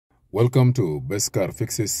Welcome to Best Car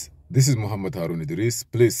Fixes. This is Muhammad Harun Idris.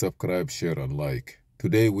 Please subscribe, share, and like.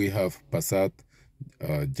 Today we have Passat,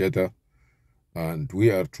 Jetta, and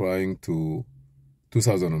we are trying to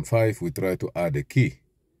 2005. We try to add a key.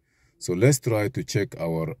 So let's try to check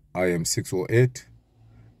our IM608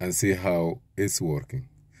 and see how it's working.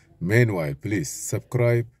 Meanwhile, please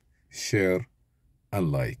subscribe, share, and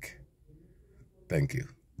like. Thank you.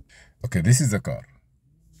 Okay, this is the car,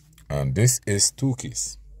 and this is two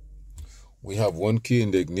keys. We have one key in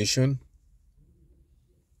the ignition.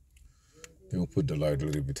 Let me put the light a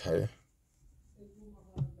little bit higher.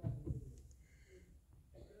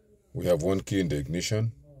 We have one key in the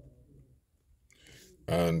ignition,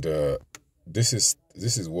 and this is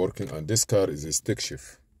working. And this car is a stick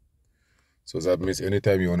shift, so that means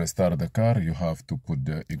anytime you want to start the car, you have to put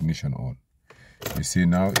the ignition on. You see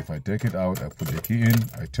now, if I take it out, I put the key in,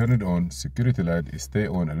 I turn it on, security light is stay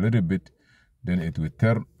on a little bit, then it will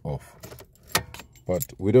turn off.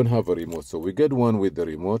 But we don't have a remote, so we get one with the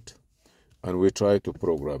remote and we try to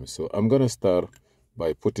program it. So I'm gonna start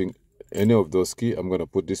by putting any of those keys. I'm gonna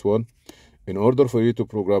put this one. In order for you to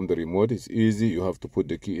program the remote, it's easy. You have to put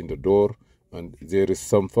the key in the door, and there is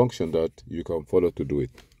some function that you can follow to do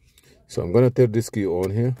it. So I'm gonna turn this key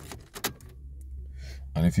on here,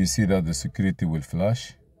 and if you see that, the security will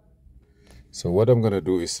flash. So what I'm gonna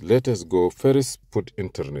do is, let us go first put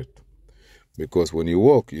internet, because when you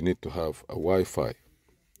walk you need to have a Wi-Fi,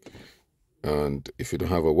 and if you don't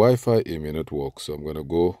have a Wi-Fi it may not work. So I'm gonna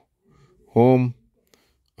go home,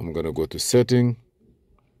 I'm gonna go to setting,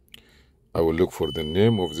 I will look for the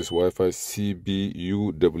name of this Wi-Fi,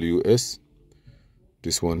 CBUWS,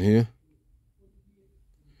 this one here.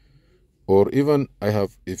 Or even I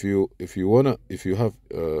have, if you have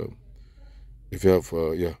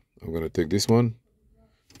I'm gonna take this one,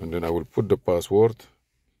 and then I will put the password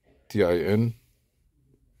TIN,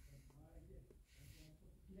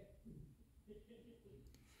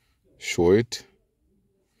 show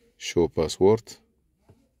password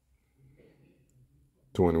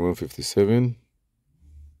 2157.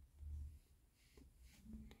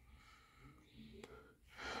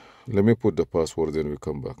 Let me put the password, then we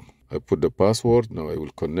come back. I put the password. Now I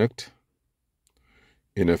will connect.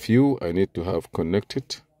 In a few, I need to have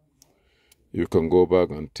connected. You can go back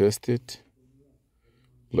and test it.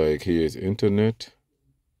 Like here is internet.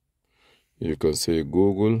 You can say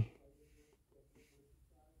google.com.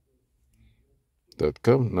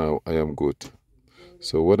 Now I am good.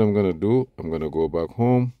 So what I'm gonna do, I'm gonna go back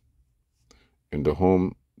home, in the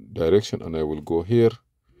home direction, and I will go here,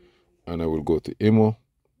 and I will go to IMO.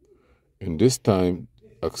 And this time,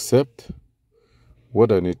 accept.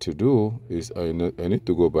 What I need to do is I need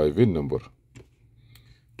to go by VIN number.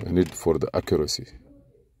 I need for the accuracy.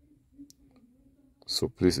 So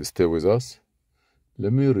please stay with us.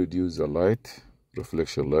 Let me reduce the light,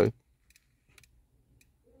 reflection light.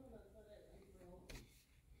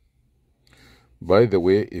 By the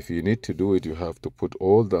way, if you need to do it, you have to put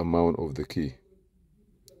all the amount of the key.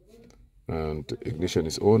 And ignition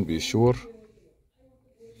is on, be sure.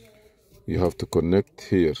 You have to connect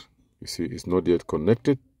here. You see, it's not yet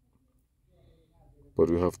connected, but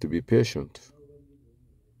we have to be patient.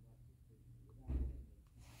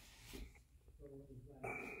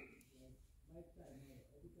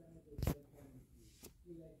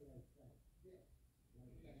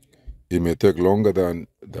 It may take longer than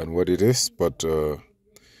what it is, but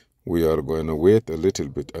we are going to wait a little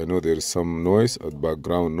bit. I know there is some noise,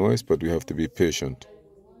 background noise, but we have to be patient.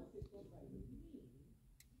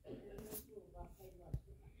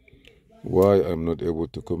 Why I'm not able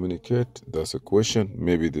to communicate? That's a question.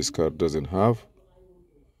 Maybe this car doesn't have.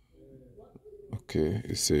 Okay,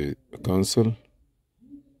 it's a cancel.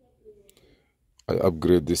 I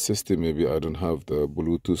upgrade this system. Maybe I don't have the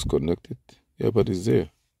Bluetooth connected. Yeah, but it's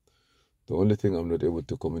there. The only thing I'm not able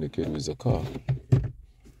to communicate with the car.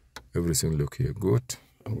 Everything look here good.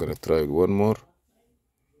 I'm gonna try it one more.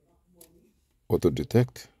 Auto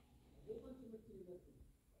detect.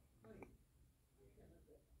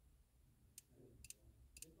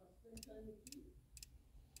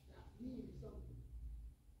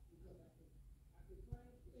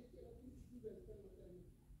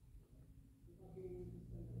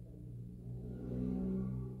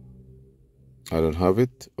 I don't have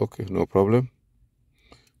it. Okay, no problem.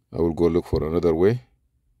 I will go look for another way.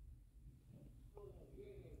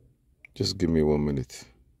 Just give me 1 minute.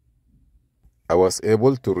 I was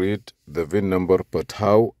able to read the VIN number, but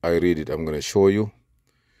how I read it, I'm going to show you.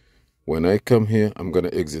 When I come here, I'm going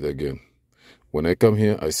to exit again. When I come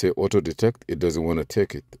here, I say auto detect. It doesn't want to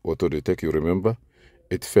take it. Auto detect, you remember?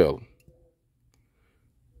 It failed.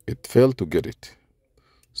 It failed to get it.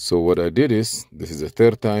 So what I did is, this is the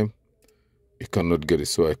third time you cannot get it,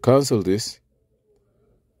 so I cancel this.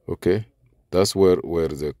 Okay, that's where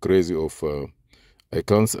the crazy of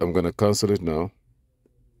I'm gonna cancel it now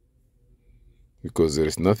because there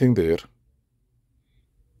is nothing there,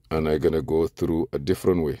 and I'm gonna go through a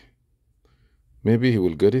different way. Maybe he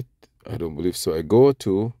will get it. I don't believe so. I go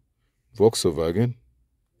to Volkswagen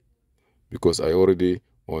because I already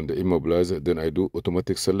on the immobilizer. Then I do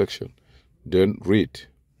automatic selection. Then read.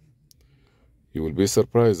 You will be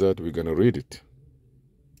surprised that we're gonna read it.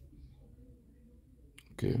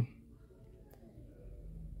 Okay.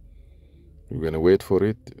 We're gonna wait for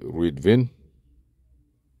it. Read VIN.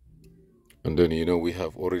 And then we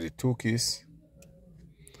have already 2 keys.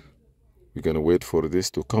 We're gonna wait for this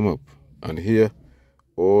to come up. And here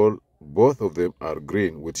both of them are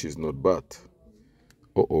green, which is not bad.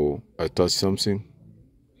 Uh-oh, I touched something,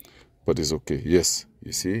 but it's okay. Yes,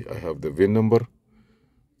 you see, I have the VIN number.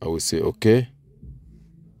 I will say okay.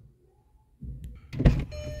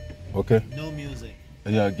 Okay. No music.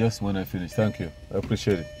 Yeah, just when I finish. Thank you. I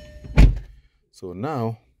appreciate it. So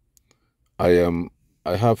now I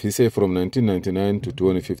have, he said, from 1999 to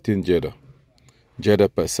 2015 Jetta,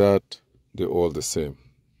 Passat, they're all the same.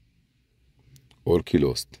 All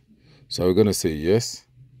kilos. So we're gonna say yes.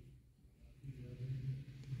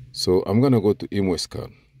 So I'm gonna go to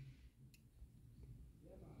ImoScan.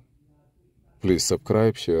 Please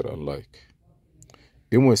subscribe, share, and like.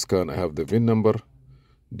 ImoScan, I have the VIN number.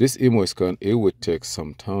 This ImoScan, it would take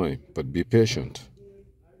some time, but be patient.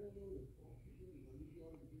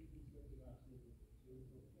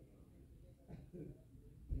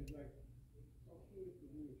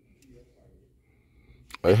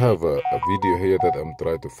 I have a video here that I'm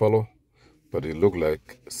trying to follow, but it looked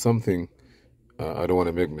like something. I don't want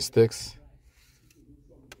to make mistakes,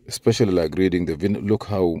 especially like reading the VIN. Look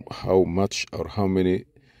how much or how many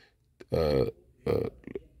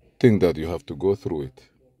things that you have to go through it.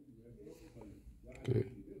 Okay.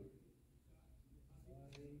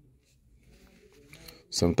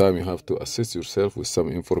 Sometimes you have to assist yourself with some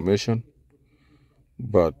information,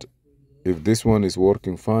 but if this one is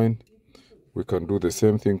working fine, we can do the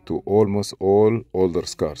same thing to almost all older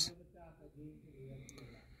cars.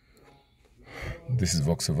 This is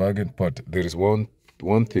Volkswagen, but there is one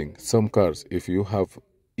thing. Some cars, if you have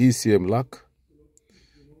ECM lock,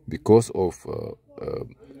 because of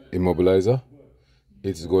immobilizer,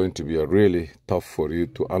 it's going to be really tough for you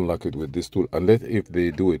to unlock it with this tool, unless if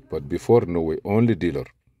they do it. But before, no way, only dealer.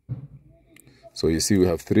 So you see, we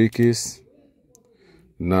have 3 keys.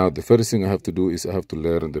 Now the first thing I have to do is I have to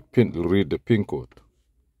learn the pin, read the pin code.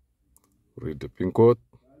 Read the pin code.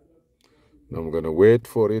 Now I'm gonna wait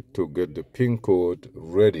for it to get the pin code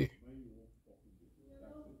ready.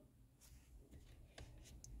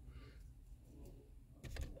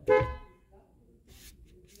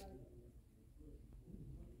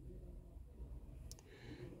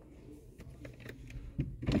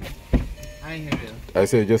 I hear you. I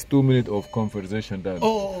say just 2 minutes of conversation done.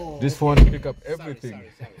 Oh, this phone pick up everything.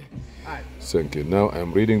 Sorry. All right. Thank you. Now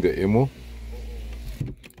I'm reading the IMO.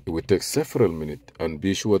 It will take several minutes, and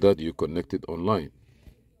be sure that you connect it online.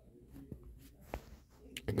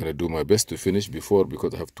 I'm gonna do my best to finish before,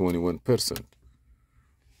 because I have 21%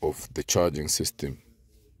 of the charging system.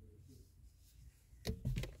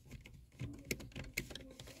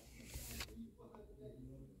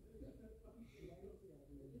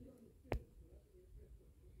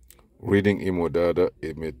 Reading IMO data,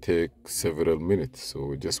 it may take several minutes,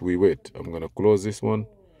 so just we wait. I'm gonna close this one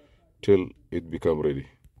till it become ready.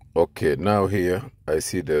 Okay, now here I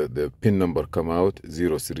see the pin number come out,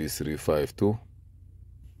 03352.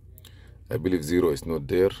 I believe 0 is not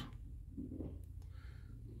there,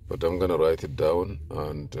 but I'm gonna write it down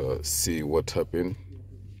and see what happened.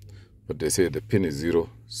 But they say the pin is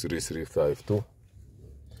 03352,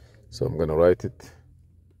 so I'm gonna write it,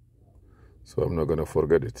 so I'm not gonna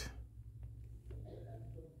forget it.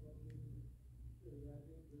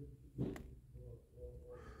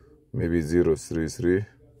 Maybe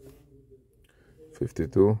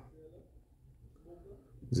 03352.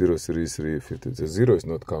 03352. The 0 is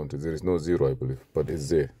not counted. There is no 0, I believe, but it's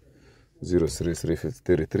there.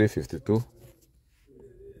 03352.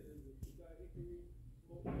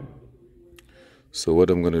 So what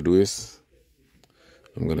I'm gonna do is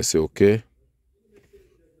I'm gonna say okay.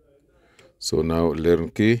 So now learn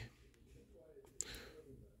key.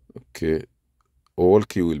 Okay, all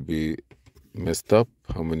key will be messed up.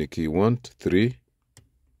 How many key you want? 3.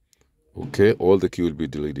 Okay, all the key will be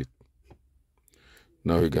deleted.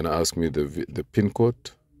 Now you're gonna ask me the pin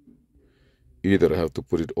code. Either I have to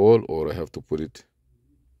put it all or I have to put it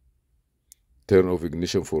turn off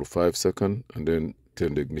ignition for 5 seconds, and then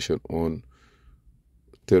turn the ignition on.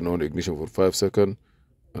 Turn on ignition for 5 seconds,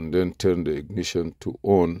 and then turn the ignition to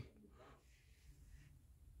on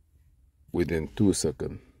within 2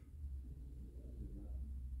 seconds.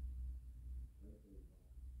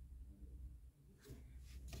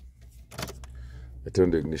 I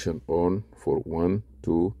turn the ignition on for 1,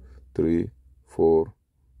 2, 3, 4,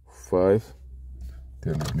 5.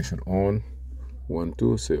 Turn the ignition on. 1,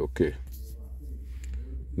 2. Say okay.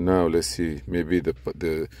 Now let's see. Maybe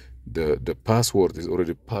the password is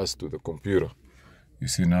already passed to the computer. You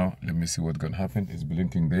see now. Let me see what's gonna happen. It's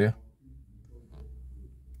blinking there.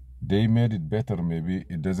 They made it better. Maybe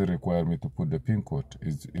it doesn't require me to put the PIN code.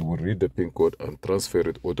 It will read the PIN code and transfer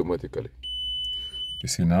it automatically. You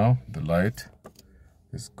see now the light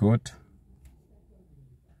is good.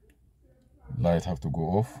 Light have to go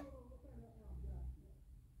off.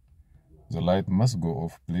 The light must go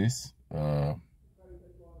off, please.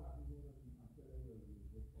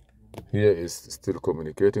 Here is still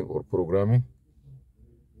communicating or programming.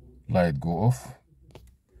 Light go off.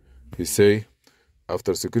 He say,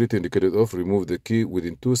 after security indicated off, remove the key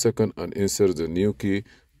within 2 seconds and insert the new key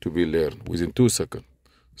to be learned within 2 seconds.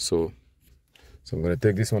 So I'm gonna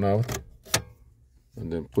take this one out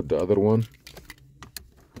and then put the other one.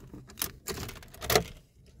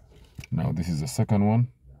 Now this is the second one.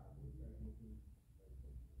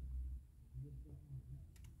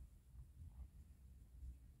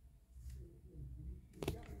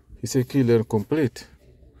 He said key learn complete.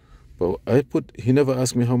 But he never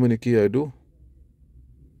asked me how many key I do.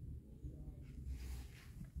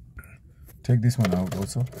 Take this one out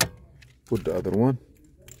also. Put the other one.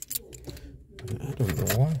 I don't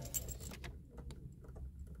know why.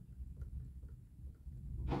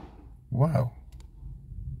 Wow.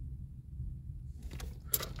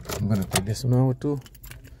 I'm gonna take this one out too.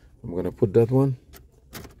 I'm gonna put that one.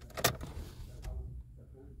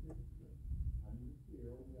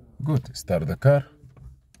 Good. Start the car.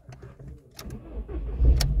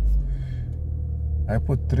 I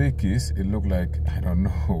put 3 keys. It looked like, I don't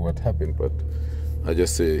know what happened, but I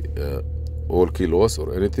just say all key lost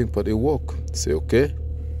or anything, but it worked. Say okay.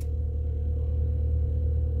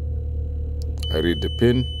 I read the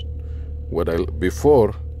pin.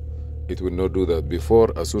 Before, it will not do that.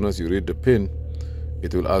 Before, as soon as you read the pin,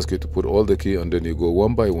 it will ask you to put all the key and then you go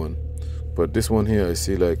one by one. But this one here, I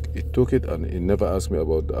see like it took it and it never asked me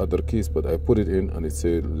about the other keys, but I put it in and it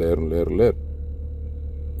said learn.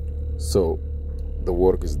 So the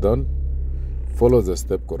work is done. Follow the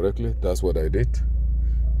step correctly. That's what I did.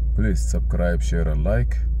 Please subscribe, share and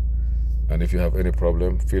like. And if you have any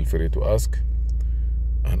problem, feel free to ask.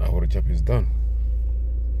 And our job is done.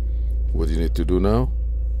 What you need to do now,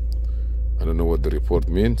 I don't know what the report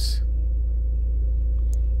means.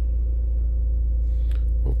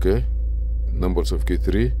 Okay. Numbers of key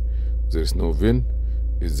 3. There is no VIN.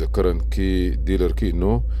 Is the current key dealer key?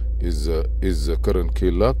 No. Is the current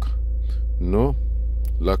key lock? No.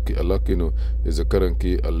 Lock key? No. Is the current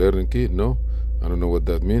key a learning key? No. I don't know what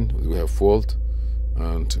that means. We have fault,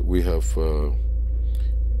 and we have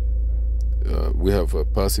a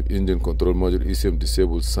passive engine control module ECM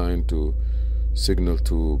disabled sign to signal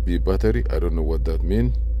to be battery. I don't know what that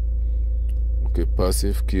means. Okay,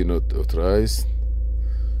 passive key not authorized.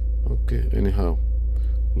 Okay, anyhow,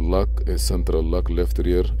 lock central lock left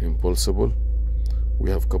rear impulsible. We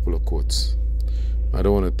have a couple of quotes. I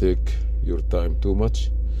don't want to take your time too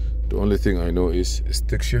much. The only thing I know is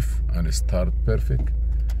stick shift and start perfect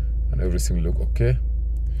and everything look okay.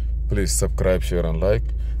 Please subscribe, share and like,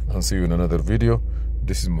 and see you in another video.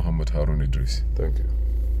 This is Muhammad Harun Idris. Thank you.